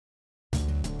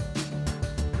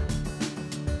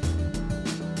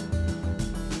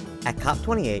At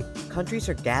COP28, countries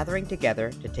are gathering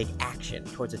together to take action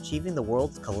towards achieving the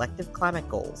world's collective climate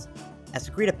goals, as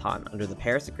agreed upon under the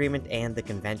Paris Agreement and the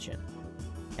Convention.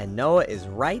 And NOAA is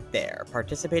right there,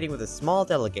 participating with a small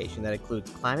delegation that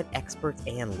includes climate experts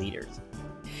and leaders.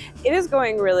 It is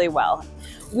going really well.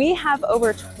 We have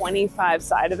over 25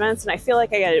 side events, and I feel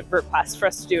like I get requests for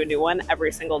us to do a new one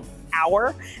every single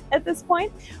hour at this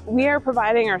point. We are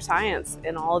providing our science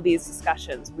in all of these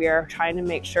discussions. We are trying to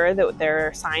make sure that there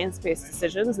are science-based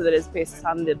decisions that is based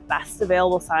on the best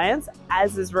available science,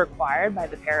 as is required by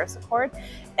the Paris Accord.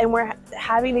 And we're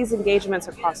having these engagements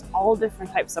across all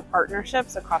different types of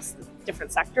partnerships, across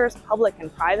different sectors, public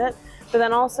and private, but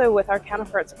then also with our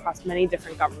counterparts across many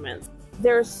different governments.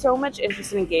 There's so much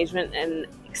interest and engagement and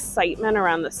excitement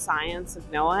around the science of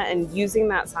NOAA and using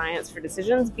that science for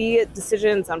decisions, be it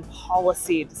decisions on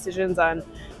policy, decisions on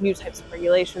new types of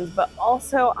regulations, but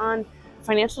also on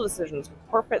financial decisions.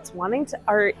 Corporates wanting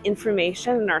our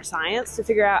information and our science to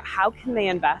figure out how can they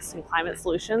invest in climate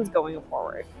solutions going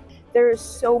forward. There is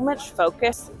so much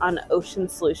focus on ocean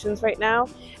solutions right now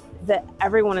that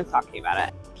everyone is talking about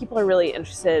it. People are really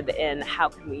interested in how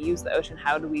can we use the ocean,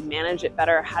 how do we manage it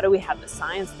better, how do we have the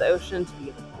science of the ocean to be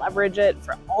able to leverage it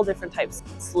for all different types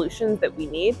of solutions that we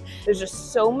need. There's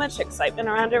just so much excitement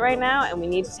around it right now, and we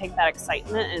need to take that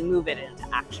excitement and move it into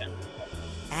action.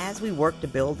 As we work to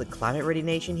build a climate-ready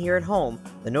nation here at home,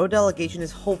 the NOAA delegation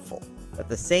is hopeful that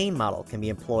the same model can be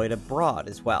employed abroad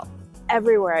as well.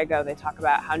 Everywhere I go, they talk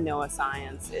about how NOAA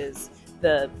science is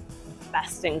the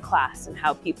best in class and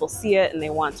how people see it and they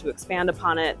want to expand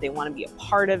upon it, they want to be a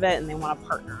part of it, and they want to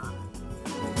partner on it.